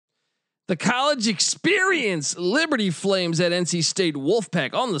The college experience, Liberty Flames at NC State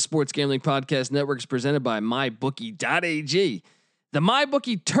Wolfpack on the Sports Gambling Podcast Network is presented by MyBookie.ag. The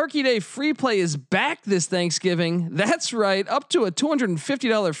MyBookie Turkey Day free play is back this Thanksgiving. That's right, up to a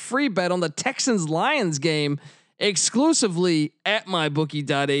 $250 free bet on the Texans Lions game exclusively at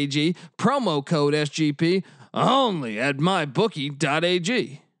MyBookie.ag. Promo code SGP only at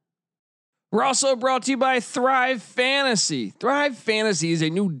MyBookie.ag. We're also brought to you by Thrive Fantasy. Thrive Fantasy is a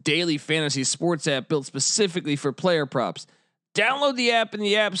new daily fantasy sports app built specifically for player props. Download the app in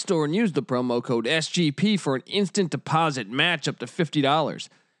the App Store and use the promo code SGP for an instant deposit match up to $50.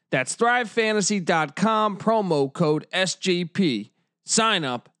 That's thrivefantasy.com, promo code SGP. Sign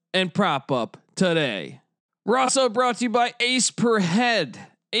up and prop up today. We're also brought to you by Ace Per Head.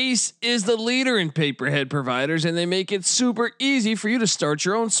 Ace is the leader in pay-per-head providers, and they make it super easy for you to start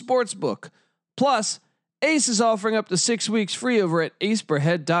your own sports book. Plus, Ace is offering up to 6 weeks free over at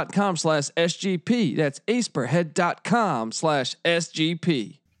aceperhead.com/SGP. That's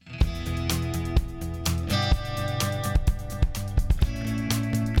aceperhead.com/SGP.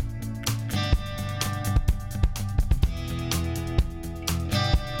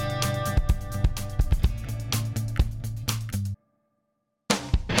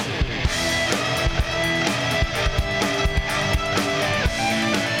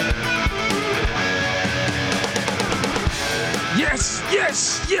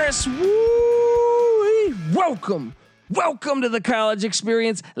 Yes, woo! Welcome to the college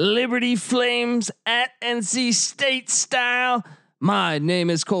experience, Liberty Flames at NC State style. My name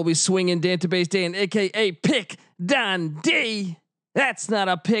is Colby Swinging Database Dan, aka Pick Don D. That's not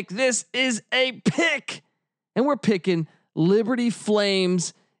a pick. This is a pick, and we're picking Liberty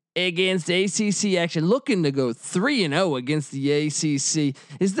Flames against ACC action, looking to go 3-0 against the ACC.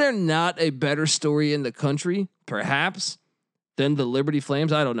 Is there not a better story in the country, perhaps, than the Liberty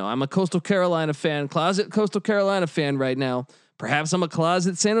Flames? I don't know. I'm a Coastal Carolina fan, closet Coastal Carolina fan right now. Perhaps I'm a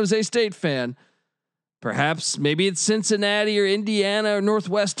closet San Jose State fan. Perhaps maybe it's Cincinnati or Indiana or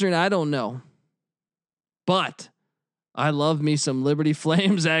Northwestern. I don't know. But I love me some Liberty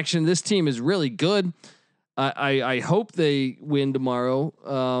Flames action. This team is really good. I hope they win tomorrow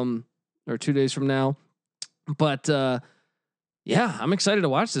or 2 days from now. But yeah, I'm excited to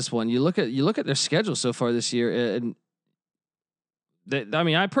watch this one. You look at their schedule so far this year, and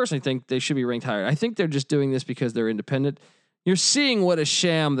I personally think they should be ranked higher. I think they're just doing this because they're independent. You're seeing what a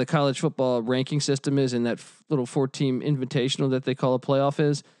sham the college football ranking system is, and that little 4-team invitational that they call a playoff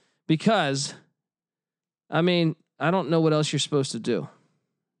is, because I don't know what else you're supposed to do.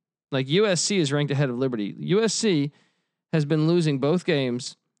 Like USC is ranked ahead of Liberty. USC has been losing both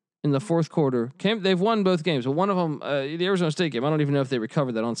games in the fourth quarter. They've won both games, but one of them, the Arizona State game, I don't even know if they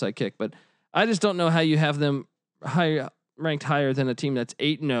recovered that onside kick, but I just don't know how you have them ranked higher than a team that's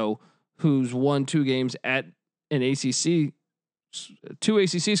 8-0, who's won 2 games at an ACC, 2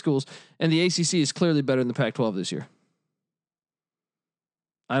 ACC schools, and the ACC is clearly better than the Pac-12 this year.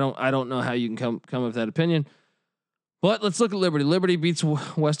 I don't know how you can come with that opinion, but let's look at Liberty. Liberty beats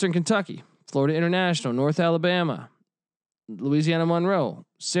Western Kentucky, Florida International, North Alabama, Louisiana Monroe,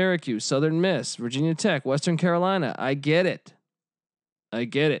 Syracuse, Southern Miss, Virginia Tech, Western Carolina. I get it.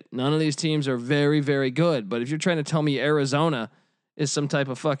 None of these teams are very, very good. But if you're trying to tell me Arizona is some type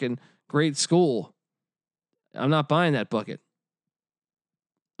of fucking great school, I'm not buying that bucket.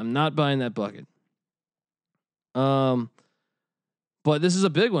 But this is a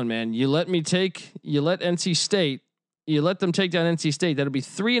big one, man. You let NC State, you let them take down NC State. That'll be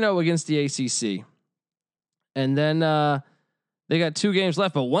 3-0 against the ACC. And then they got 2 games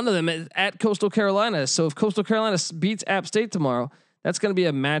left, but one of them is at Coastal Carolina. So if Coastal Carolina beats App State tomorrow, that's going to be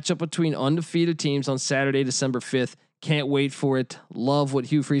a matchup between undefeated teams on Saturday, December 5th. Can't wait for it. Love what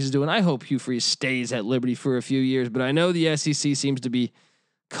Hugh Freeze is doing. I hope Hugh Freeze stays at Liberty for a few years, but I know the SEC seems to be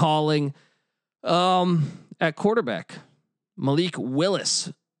calling at quarterback. Malik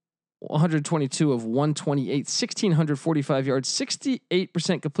Willis, 122 of 128, 1,645 yards,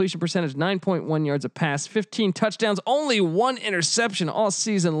 68% completion percentage, 9.1 yards a pass, 15 touchdowns, only 1 interception all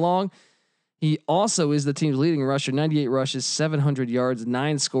season long. He also is the team's leading rusher, 98 rushes, 700 yards,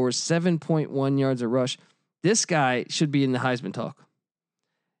 9 scores, 7.1 yards a rush. This guy should be in the Heisman talk.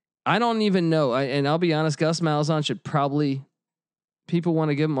 I don't even know. And I'll be honest, Gus Malzahn should probably, people want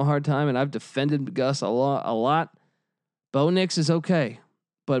to give him a hard time, and I've defended Gus a lot. Bo Nix is okay,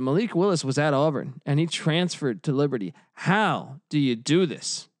 but Malik Willis was at Auburn and he transferred to Liberty. How do you do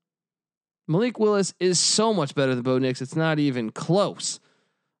this? Malik Willis is so much better than Bo Nix. It's not even close.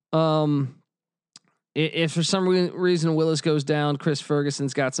 If for some reason Willis goes down, Chris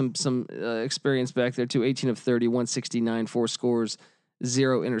Ferguson's got some experience back there too. 18 of 30, 169, 4 scores,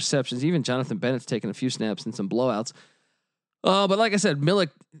 0 interceptions. Even Jonathan Bennett's taken a few snaps and some blowouts. But like I said, Malik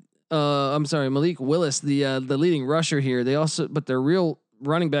Willis, the leading rusher here. But their real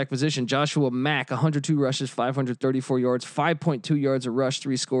running back position, Joshua Mack, 102 rushes, 534 yards, 5.2 yards a rush,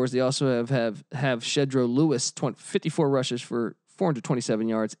 3 scores. They also have Shedro Lewis, 54 rushes for 427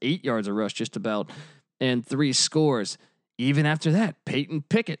 yards, 8 yards a rush, just about, and 3 scores. Even after that, Peyton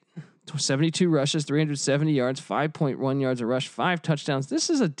Pickett, 72 rushes, 370 yards, 5.1 yards a rush, 5 touchdowns. This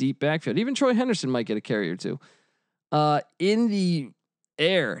is a deep backfield. Even Troy Henderson might get a carry or two. In the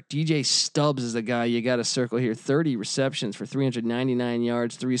air, DJ Stubbs is the guy you got to circle here. 30 receptions for 399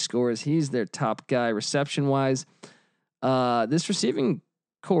 yards, 3 scores. He's their top guy reception wise. This receiving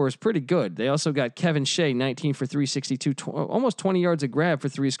core is pretty good. They also got Kevin Shea, 19 for 362, almost 20 yards a grab for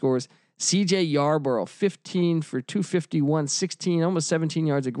 3 scores. CJ Yarborough, 15 for 251, 16, almost 17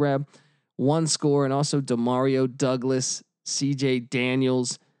 yards a grab, 1 score. And also Demario Douglas, CJ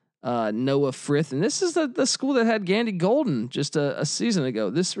Daniels, Noah Frith. And this is the school that had Gandy Golden just a season ago.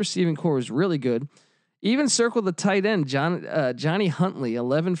 This receiving core is really good. Even circle the tight end, Johnny Huntley,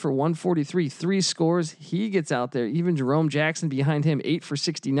 11 for 143, 3 scores. He gets out there. Even Jerome Jackson behind him, 8 for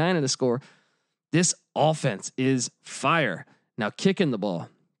 69 in a score. This offense is fire. Now kicking the ball.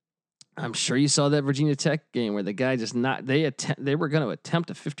 I'm sure you saw that Virginia Tech game where the guy they were going to attempt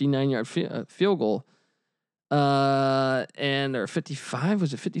a 59-yard field goal. Or 55,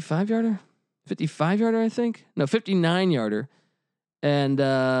 was it 55 yarder? 55 yarder, I think. No, 59 yarder. And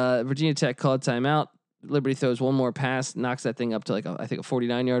Virginia Tech called timeout. Liberty throws one more pass, knocks that thing up to I think a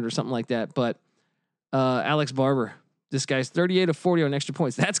 49 yard or something like that. But Alex Barber, this guy's 38 of 40 on extra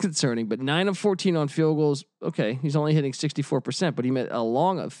points. That's concerning, but 9 of 14 on field goals. Okay, he's only hitting 64%, but he made a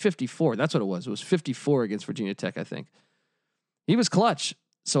long of 54. That's what it was. It was 54 against Virginia Tech, I think. He was clutch.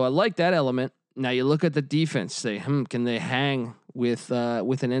 So I like that element. Now you look at the defense. Say, can they hang with an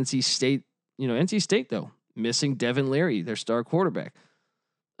NC State? NC State though missing Devin Leary, their star quarterback.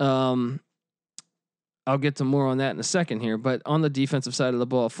 I'll get to more on that in a second here. But on the defensive side of the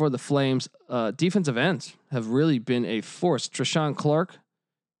ball for the Flames, defensive ends have really been a force. Treshaun Clark,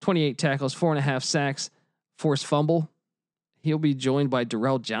 28 tackles, 4.5 sacks, forced fumble. He'll be joined by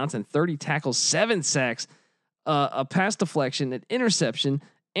Darrell Johnson, 30 tackles, 7 sacks, a pass deflection, an interception,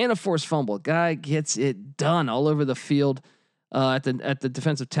 and a forced fumble. Guy gets it done all over the field. At the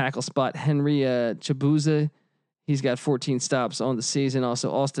defensive tackle spot, Henry Chibuza, he's got 14 stops on the season.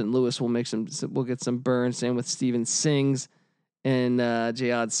 Also, Austin Lewis will get some burns. Same with Steven Sings and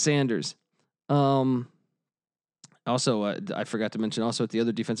Jayad Sanders. Also, I forgot to mention also at the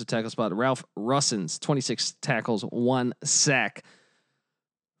other defensive tackle spot, Ralph Russins, 26 tackles, 1 sack.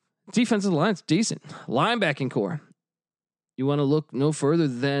 Defensive line's decent. Linebacking core. You want to look no further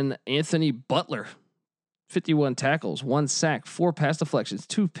than Anthony Butler. 51 tackles, 1 sack, 4 pass deflections,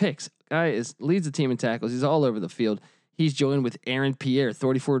 2 picks. Guy leads the team in tackles. He's all over the field. He's joined with Aaron Pierre,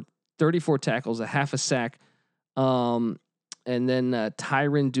 34 tackles, a half a sack. And then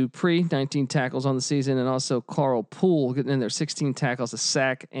Tyron Dupree, 19 tackles on the season. And also Carl Poole getting in there, 16 tackles, a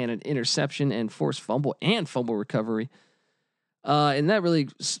sack, and an interception, and forced fumble and fumble recovery. And that really,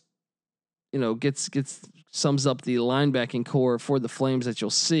 sums up the linebacking core for the Flames that you'll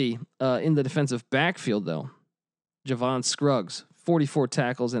see in the defensive backfield, though. Javon Scruggs, 44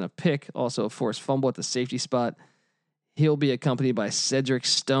 tackles and a pick, also a forced fumble at the safety spot. He'll be accompanied by Cedric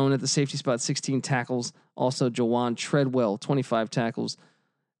Stone at the safety spot, 16 tackles. Also, Jawan Treadwell, 25 tackles.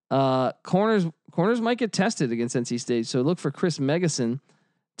 Corners might get tested against NC State, so look for Chris Megason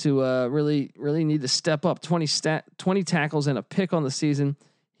to really need to step up. 20 tackles and a pick on the season.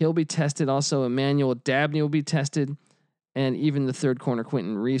 He'll be tested. Also, Emmanuel Dabney will be tested, and even the third corner,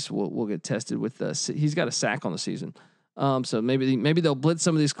 Quentin Reese, will get tested with he's got a sack on the season. So maybe they'll blitz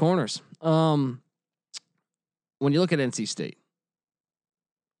some of these corners. When you look at NC State,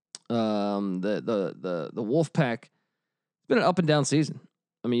 the Wolfpack, it's been an up and down season.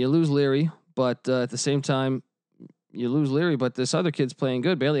 I mean, you lose Leary, but at the same time, but this other kid's playing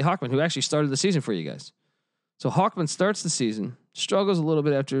good. Bailey Hawkman, who actually started the season for you guys. So Hawkman starts the season, struggles a little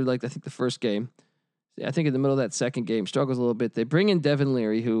bit after I think the first game. I think in the middle of that second game, struggles a little bit. They bring in Devin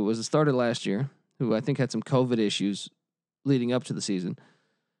Leary, who was a starter last year, who I think had some COVID issues leading up to the season.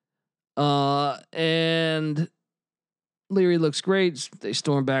 And Leary looks great. They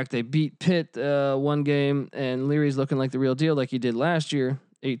storm back. They beat Pitt one game, and Leary's looking like the real deal, like he did last year.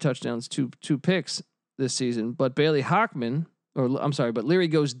 8 touchdowns, 2 picks this season. But but Leary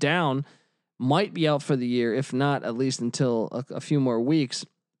goes down. Might be out for the year, if not at least until a few more weeks,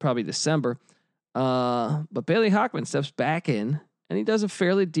 probably December. But Bailey Hawkman steps back in and he does a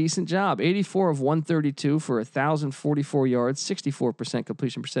fairly decent job. 84 of 132 for 1,044 yards, 64%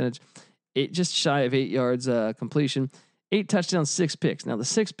 completion percentage, just shy of 8 yards completion, 8 touchdowns, 6 picks. Now the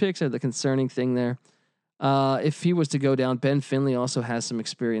 6 picks are the concerning thing there. If he was to go down, Ben Finley also has some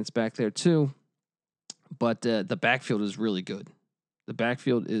experience back there too, but the backfield is really good. The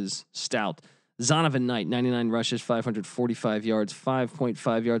backfield is stout. Zonovan Knight, 99 rushes, 545 yards,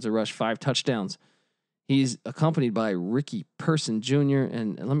 5.5 yards a rush, 5 touchdowns. He's accompanied by Ricky Person Jr.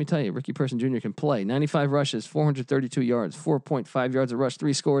 And let me tell you, Ricky Person Jr. can play. 95 rushes, 432 yards, 4.5 yards a rush,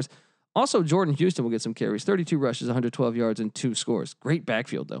 3 scores. Also, Jordan Houston will get some carries. 32 rushes, 112 yards, and 2 scores. Great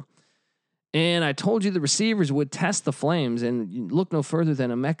backfield, though. And I told you the receivers would test the Flames, and you look no further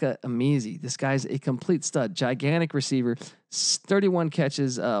than Emeka Emezie. This guy's a complete stud, gigantic receiver, 31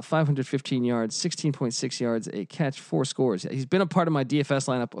 catches, 515 yards, 16.6 yards, a catch, 4 scores. He's been a part of my DFS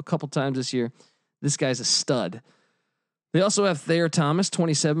lineup a couple times this year. This guy's a stud. They also have Thayer Thomas,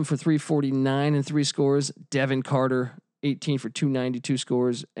 27 for 349 and 3 scores. Devin Carter, 18 for 292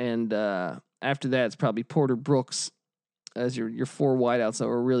 scores. And after that, it's probably Porter Brooks as your 4 wideouts that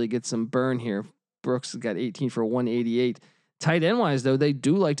will really get some burn here. Brooks has got 18 for 188. Tight end wise, though, they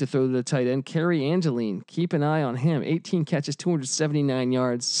do like to throw to the tight end. Kerry Angeline, keep an eye on him. 18 catches, 279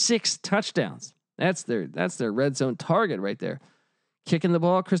 yards, 6 touchdowns. That's their red zone target right there. Kicking the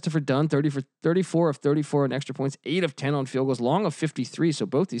ball, Christopher Dunn, 34 of 34 on extra points, 8 of 10 on field goals, long of 53. So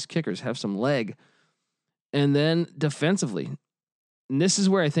both these kickers have some leg. And then defensively, and this is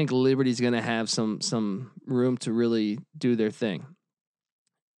where I think Liberty's going to have some room to really do their thing.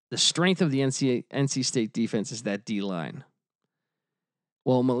 The strength of the NC State defense is that D line.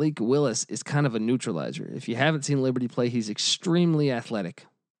 Well, Malik Willis is kind of a neutralizer. If you haven't seen Liberty play, he's extremely athletic.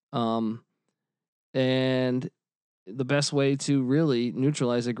 And the best way to really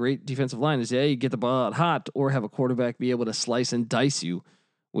neutralize a great defensive line is, you get the ball out hot or have a quarterback be able to slice and dice you,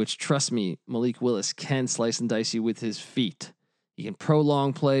 which, trust me, Malik Willis can slice and dice you with his feet. He can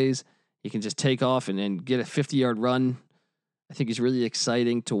prolong plays. He can just take off and get a 50-yard run. I think he's really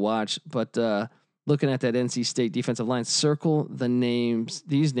exciting to watch. But looking at that NC State defensive line, circle the names,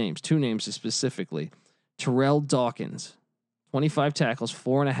 these names, 2 names specifically. Terrell Dawkins, 25 tackles,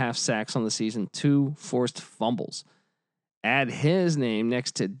 4.5 sacks on the season, 2 forced fumbles. Add his name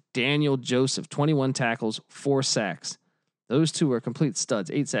next to Daniel Joseph, 21 tackles, 4 sacks. Those 2 are complete studs,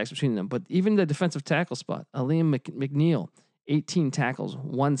 8 sacks between them. But even the defensive tackle spot, Aleem McNeil, 18 tackles,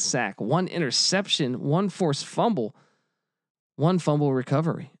 1 sack, 1 interception, 1 forced fumble, 1 fumble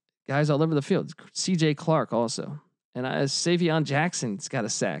recovery. Guys all over the field. CJ Clark also. And Savion Jackson's got a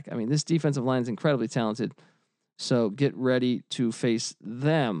sack. I mean, this defensive line is incredibly talented. So get ready to face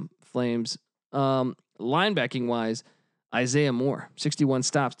them, Flames. Linebacking wise, Isaiah Moore, 61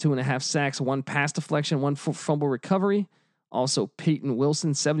 stops, 2.5 sacks, 1 pass deflection, 1 fumble recovery. Also Peyton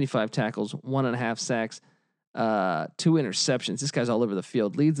Wilson, 75 tackles, 1.5 sacks, 2 interceptions. This guy's all over the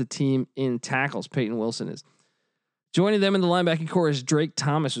field. Leads the team in tackles. Peyton Wilson is. Joining them in the linebacking core is Drake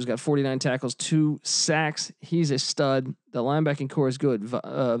Thomas, who's got 49 tackles, 2 sacks. He's a stud. The linebacking core is good.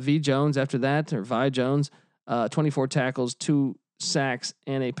 V Jones after that, or Vi Jones, 24 tackles, 2 sacks,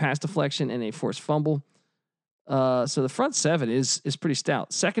 and a pass deflection and a forced fumble. So the front 7 is pretty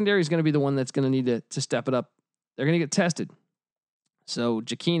stout. Secondary is going to be the one that's going to need to step it up. They're going to get tested. So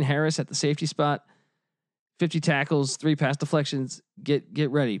Jakeen Harris at the safety spot, 50 tackles, 3 pass deflections.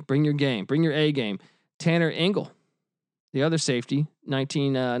 Get ready. Bring your game. Bring your A game. Tanner Engel, the other safety,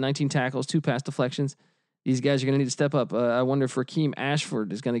 19 tackles, 2 pass deflections. These guys are going to need to step up. I wonder if Raheem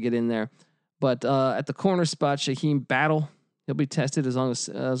Ashford is going to get in there. But at the corner spot, Shaheem Battle, he'll be tested as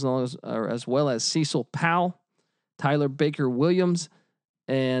well as Cecil Powell, Tyler Baker Williams,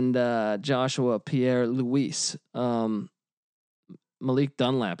 and Joshua Pierre Louis. Malik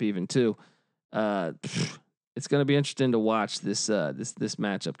Dunlap even too. It's going to be interesting to watch this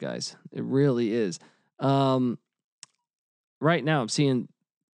matchup, guys. It really is. Right now, I'm seeing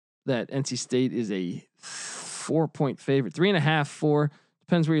that NC State is a 4-point favorite, 3.5, 4.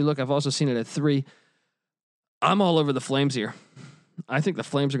 Depends where you look. I've also seen it at 3. I'm all over the Flames here. I think the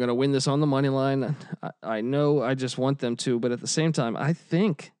Flames are going to win this on the money line. I know I just want them to, but at the same time, I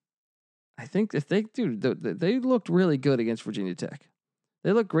think if they do, they looked really good against Virginia Tech.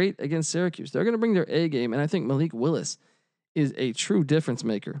 They look great against Syracuse. They're going to bring their A game, and I think Malik Willis is a true difference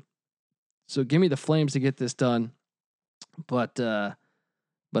maker. So give me the Flames to get this done. But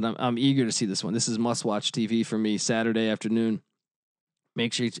I'm eager to see this one. This is must-watch TV for me Saturday afternoon.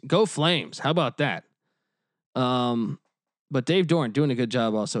 Make sure you go Flames. How about that? But Dave Doran doing a good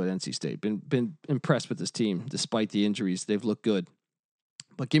job also at NC State. Been impressed with this team despite the injuries. They've looked good.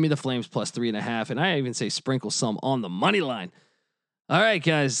 But give me the Flames plus 3.5, and I even say sprinkle some on the money line. All right,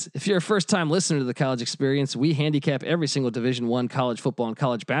 guys. If you're a first-time listener to the College Experience, we handicap every single Division I college football and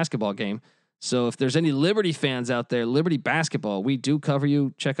college basketball game. So if there's any Liberty fans out there, Liberty basketball, we do cover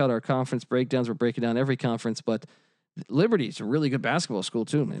you. Check out our conference breakdowns. We're breaking down every conference, but Liberty is a really good basketball school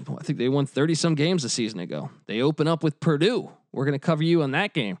too, man. I think they won 30-some games a season ago. They open up with Purdue. We're going to cover you on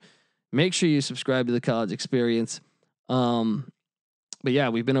that game. Make sure you subscribe to the College Experience. But yeah,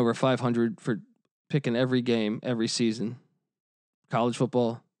 we've been over 500 for picking every game, every season. College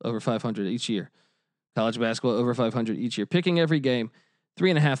football over 500 each year. College basketball over 500 each year. Picking every game,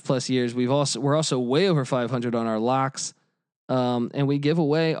 3.5 plus years. We're also way over 500 on our locks, and we give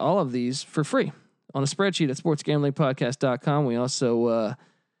away all of these for free on a spreadsheet at sportsgamblingpodcast.com. We also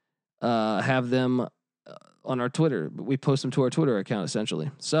have them on our Twitter. We post them to our Twitter account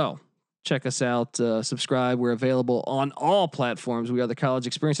essentially. So check us out. Subscribe. We're available on all platforms. We are the College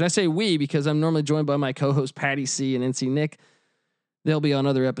Experience, and I say we because I'm normally joined by my co-host Patty C and NC Nick. They'll be on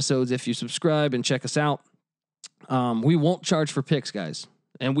other episodes if you subscribe and check us out. We won't charge for picks, guys,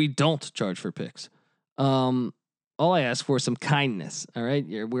 and we don't charge for picks. All I ask for is some kindness. All right,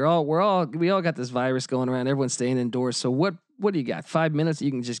 we all got this virus going around. Everyone's staying indoors. So what do you got? 5 minutes?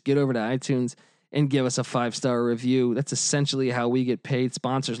 You can just get over to iTunes and give us a 5-star review. That's essentially how we get paid.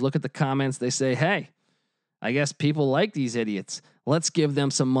 Sponsors look at the comments. They say, "Hey, I guess people like these idiots. Let's give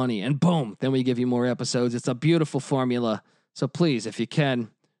them some money," and boom, then we give you more episodes. It's a beautiful formula. So please, if you can,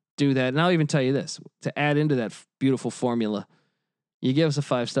 do that. And I'll even tell you this, to add into that beautiful formula, you give us a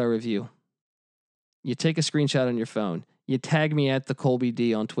 5-star review. You take a screenshot on your phone. You tag me at the Colby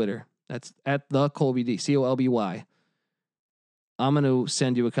D on Twitter. That's at the Colby D, COLBY. I'm going to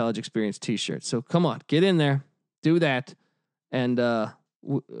send you a College Experience t-shirt. So come on, get in there, do that, and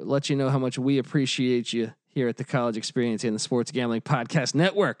let you know how much we appreciate you here at the College Experience and the Sports Gambling Podcast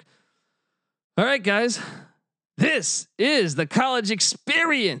Network. All right, guys. This is the College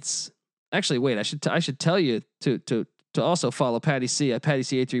Experience. Actually, wait, I should tell you to also follow Patty C at Patty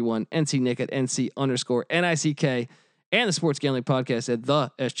C831, NC Nick at NC_NICK, and the Sports Gambling Podcast at the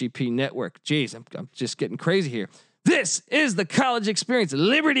SGP Network. Jeez, I'm just getting crazy here. This is the College Experience.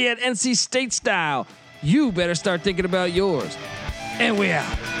 Liberty at NC State style. You better start thinking about yours. And we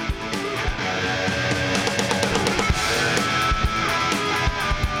out.